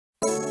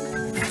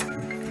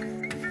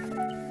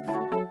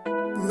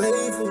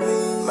made for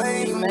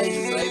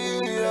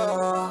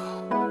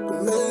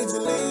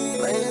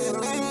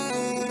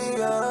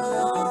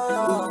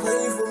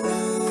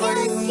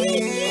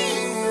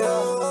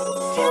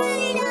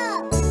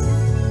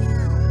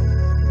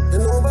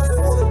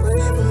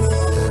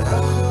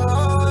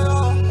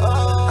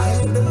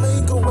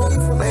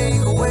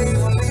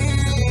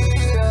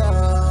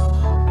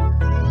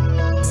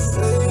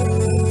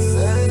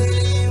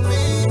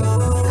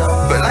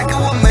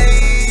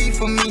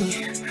me.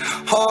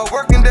 Hard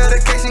work and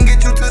dedication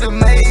get you to the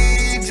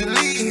major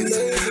leagues.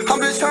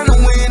 I'm just trying to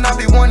win, I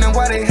be wondering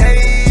why they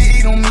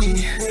hate on me.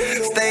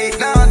 Stayed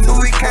down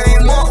till we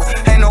came up,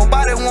 ain't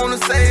nobody wanna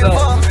save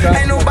us.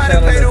 Ain't nobody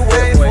pay the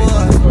way for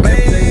us,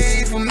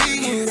 made for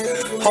me.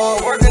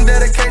 Hard work and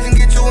dedication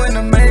get you in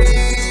the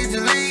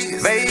major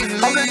leagues.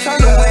 I'm just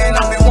trying to win,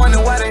 I be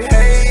wondering why they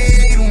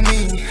hate on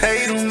me.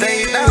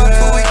 Stayed down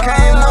till we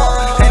came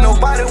up, ain't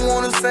nobody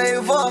wanna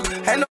save us.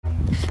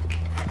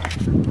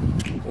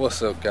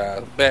 What's up,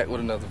 guys? Back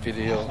with another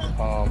video.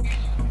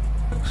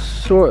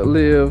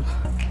 Short-lived.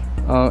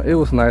 It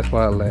was nice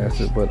while it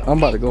lasted, but I'm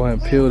about to go ahead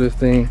and peel this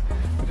thing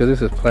because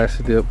this is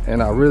plastic dip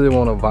and I really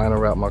want to vinyl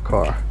wrap my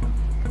car.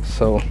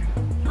 So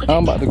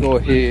I'm about to go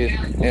ahead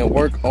and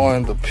work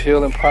on the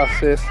peeling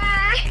process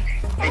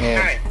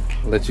and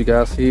let you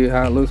guys see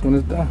how it looks when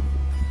it's done.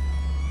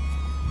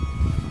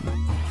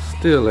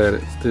 Still at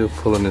it, still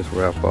pulling this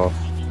wrap off.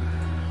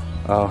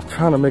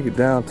 Trying to make it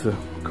down to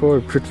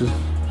Corey Pritchard's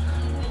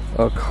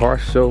car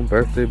show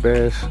birthday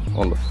bash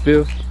on the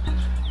 5th,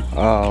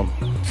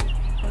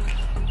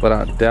 but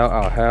I doubt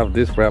I'll have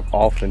this wrap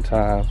off in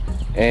time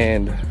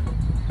and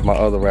my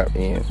other wrap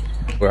in,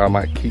 where I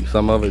might keep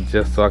some of it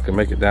just so I can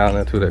make it down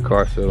into that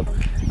car show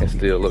and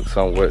still look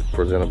somewhat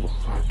presentable.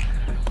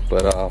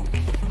 But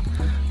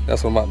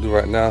that's what I'm about to do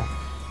right now.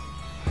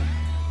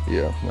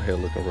 Yeah, my hair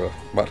looking rough,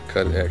 about to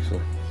cut it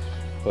actually,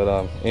 but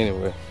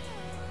anyway,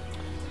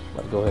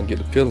 about to go ahead and get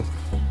the peeling.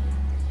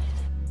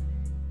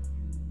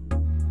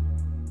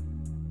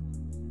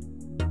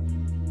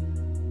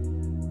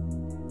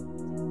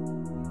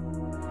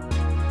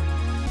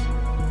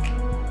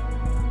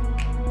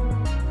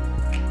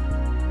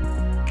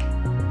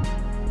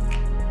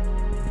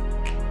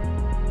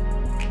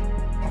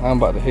 I'm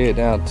about to head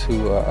down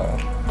to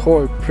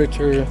Corey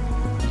Pritchard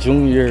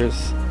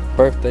Jr.'s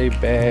birthday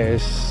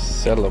bash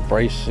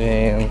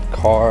celebration,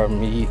 car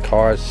meet,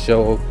 car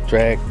show,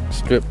 drag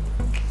strip,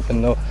 you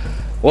know,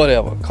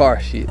 whatever, car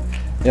shit.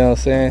 You know what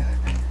I'm saying?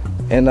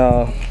 And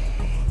I'm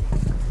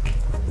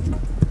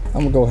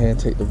gonna go ahead and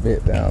take the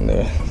vet down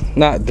there.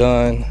 Not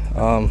done.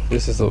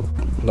 This is a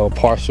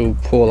partial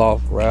pull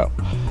off wrap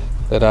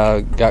that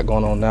I got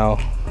going on now.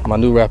 My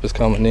new wrap is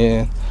coming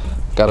in.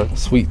 Got a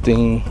sweet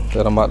thing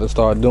that I'm about to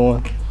start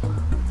doing,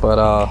 but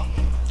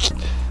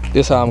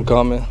this how I'm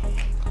coming.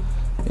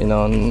 You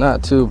know,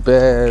 not too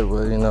bad,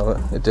 but you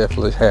know, it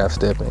definitely half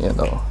stepping. You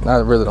know, I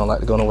really don't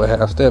like to go nowhere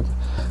half stepping,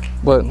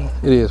 but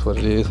it is what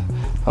it is.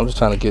 I'm just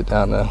trying to get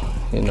down there,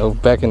 you know,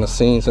 back in the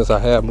scene since I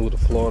have moved to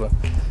Florida,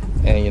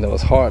 and you know,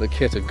 it's hard to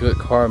catch a good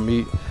car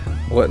meet,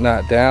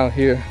 whatnot down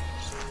here.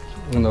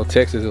 You know,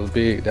 Texas is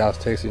big, Dallas,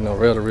 Texas. You know,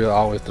 rail to rail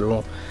always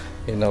through them.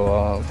 You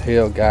know,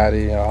 Hell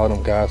Gotti, you know, all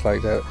them guys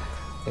like that.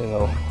 You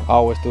know,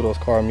 always through those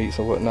car meets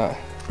and whatnot.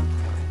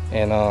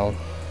 And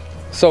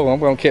so I'm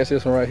gonna catch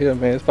this one right here,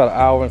 man. It's about an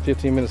hour and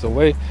 15 minutes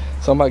away,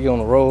 so I might get on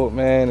the road,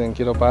 man, and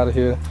get up out of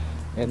here,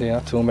 and then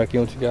I'll tune back in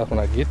with you guys when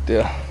I get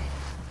there.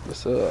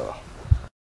 What's up?